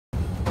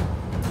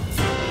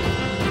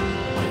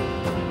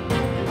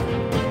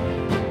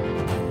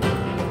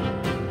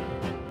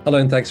Hello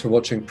and thanks for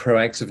watching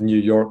Proactive New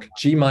York.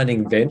 G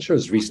Mining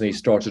Ventures recently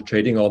started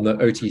trading on the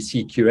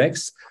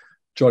OTCQX.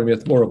 Joining me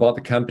with more about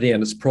the company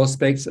and its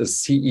prospects is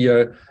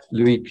CEO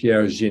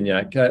Louis-Pierre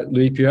Gignac.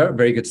 Louis-Pierre,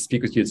 very good to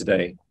speak with you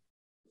today.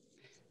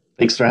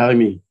 Thanks for having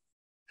me.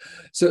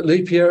 So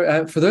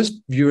Louis-Pierre, for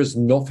those viewers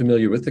not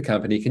familiar with the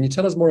company, can you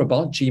tell us more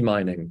about G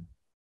Mining?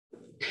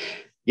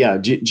 Yeah,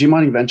 G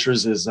Mining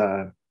Ventures is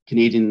a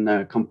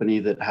Canadian company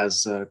that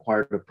has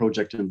acquired a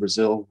project in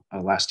Brazil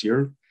last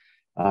year.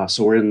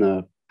 So we're in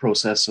the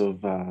process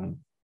of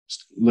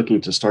looking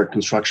to start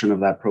construction of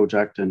that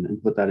project and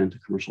put that into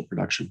commercial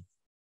production.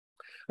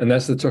 And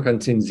that's the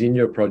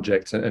Tocantinzinho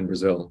project in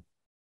Brazil?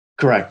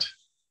 Correct.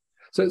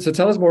 So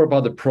tell us more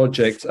about the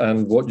project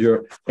and what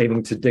you're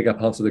aiming to dig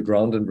up out of the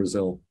ground in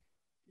Brazil.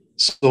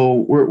 So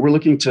we're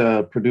looking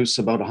to produce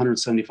about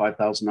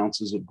 175,000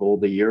 ounces of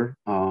gold a year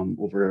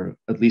over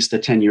at least a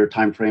 10-year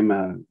time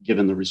frame,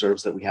 given the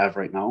reserves that we have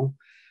right now.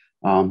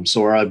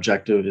 So our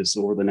objective is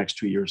over the next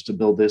 2 years to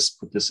build this,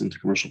 put this into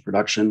commercial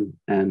production.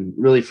 And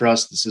really for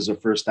us, this is our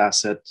first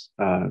asset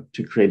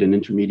to create an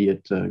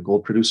intermediate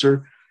gold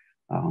producer.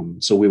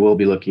 So we will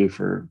be looking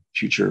for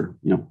future,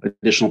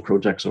 additional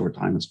projects over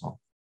time as well.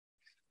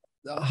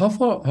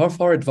 How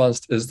far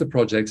advanced is the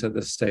project at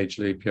this stage,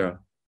 Louis-Pierre?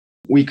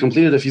 We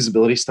completed a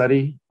feasibility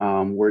study.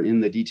 We're in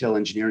the detail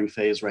engineering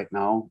phase right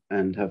now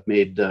and have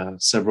made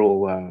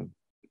several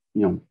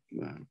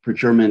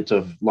procurement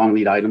of long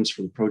lead items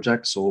for the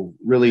project. So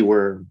really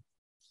we're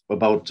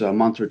about a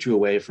month or two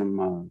away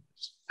from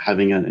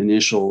having an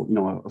initial,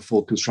 a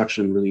full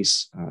construction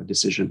release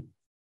decision.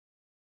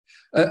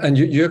 And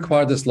you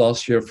acquired this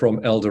last year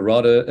from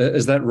Eldorado,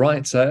 is that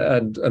right?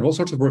 And what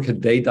sort of work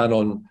had they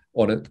done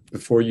on it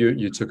before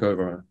you took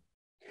over?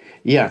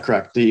 Yeah,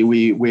 correct.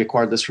 We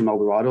acquired this from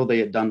Eldorado. They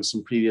had done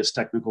some previous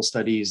technical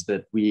studies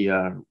that we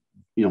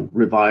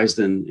revised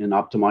and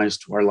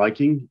optimized to our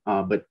liking.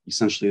 But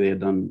essentially they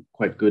had done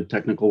quite good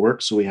technical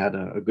work. So we had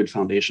a good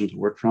foundation to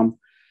work from.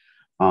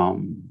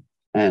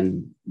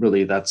 And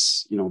really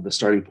that's, the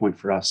starting point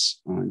for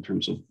us in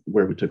terms of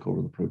where we took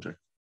over the project.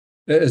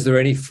 Is there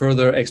any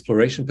further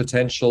exploration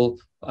potential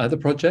at the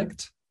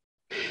project?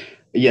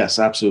 Yes,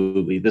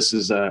 absolutely. This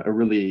is a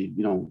really,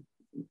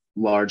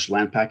 large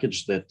land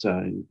package that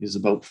is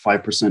about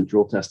 5%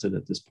 drill tested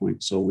at this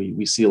point. So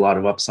we see a lot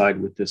of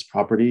upside with this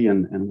property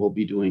and we'll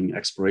be doing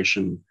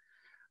exploration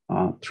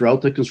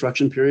throughout the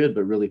construction period,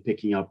 but really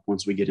picking up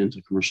once we get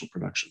into commercial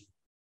production.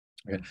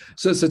 Okay.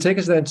 So take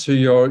us then to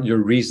your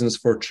reasons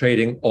for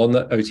trading on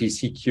the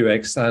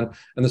OTCQX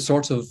and the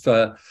sort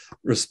of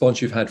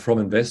response you've had from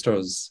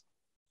investors.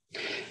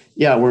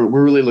 Yeah, we're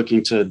really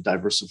looking to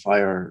diversify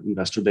our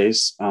investor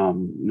base.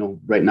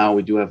 Right now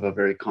we do have a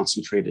very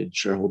concentrated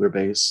shareholder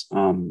base,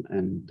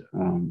 and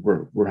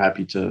we're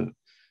happy to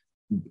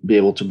be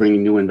able to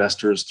bring new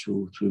investors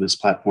through this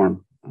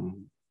platform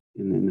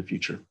in the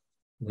future.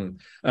 Mm-hmm.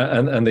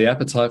 And the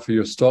appetite for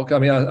your stock. I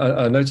mean,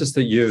 I noticed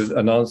that you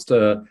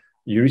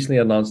recently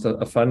announced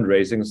a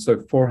fundraising, so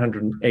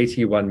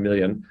 481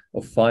 million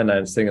of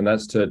financing, and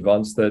that's to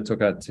advance the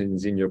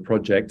Tocantinzinho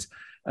project.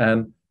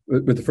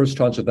 With the first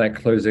tranche of that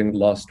closing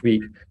last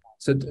week.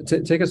 So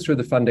take us through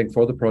the funding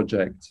for the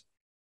project.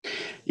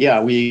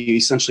 Yeah, we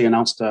essentially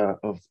announced a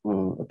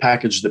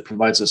package that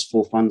provides us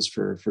full funds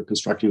for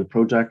constructing the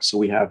project. So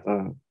we have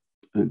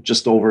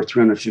just over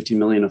 350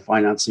 million of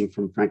financing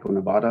from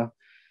Franco-Nevada.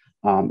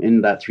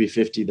 In that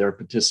 350, they're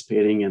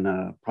participating in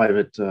a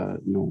private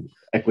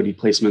equity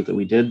placement that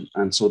we did.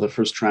 And so the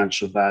first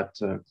tranche of that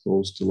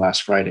closed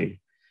last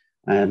Friday.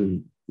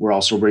 And we're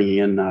also bringing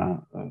in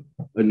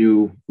a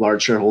new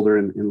large shareholder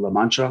in La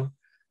Mancha.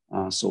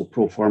 So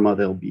pro forma,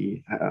 they'll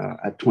be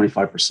at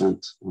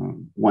 25%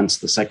 once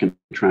the second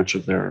tranche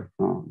of their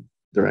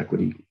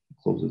equity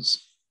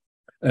closes.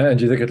 And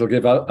do you think it'll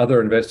give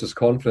other investors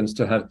confidence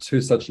to have two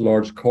such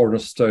large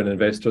cornerstone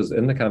investors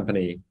in the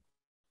company?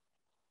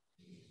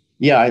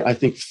 Yeah, I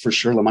think for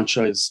sure La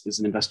Mancha is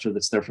an investor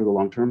that's there for the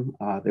long term.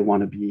 They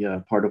want to be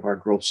a part of our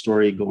growth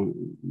story going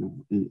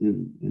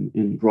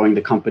in growing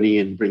the company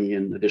and bringing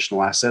in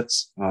additional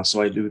assets.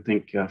 So I do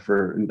think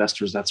for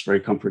investors, that's very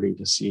comforting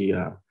to see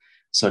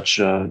such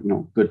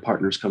good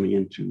partners coming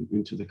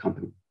into the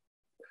company.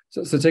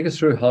 So take us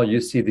through how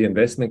you see the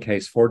investment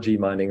case for G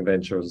Mining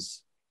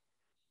Ventures.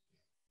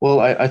 Well,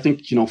 I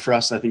think for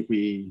us, I think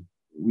we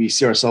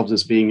see ourselves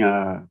as being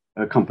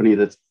a company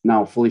that's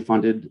now fully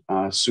funded,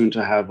 soon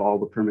to have all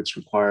the permits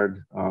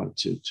required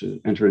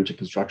to enter into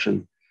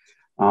construction.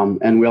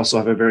 And we also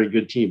have a very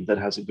good team that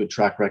has a good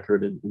track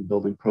record in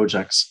building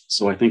projects.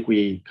 So I think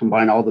we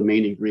combine all the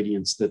main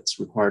ingredients that's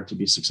required to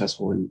be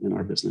successful in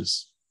our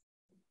business.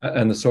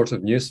 And the sort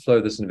of news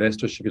flow this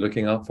investor should be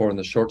looking out for in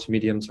the short to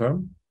medium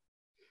term?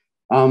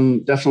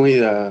 Definitely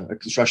a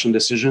construction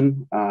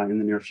decision in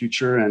the near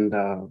future and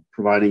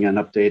providing an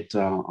update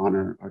on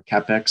our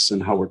CapEx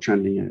and how we're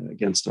trending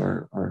against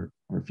our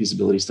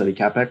feasibility study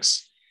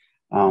CapEx,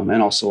 and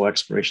also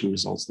exploration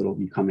results that will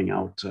be coming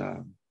out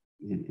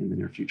in the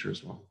near future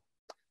as well.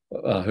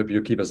 I hope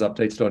you'll keep us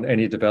updated on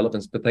any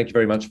developments, but thank you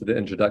very much for the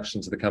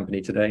introduction to the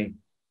company today.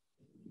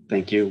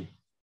 Thank you.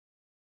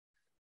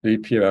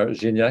 Louis-Pierre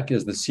Gignac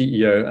is the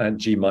CEO at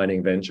G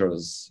Mining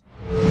Ventures.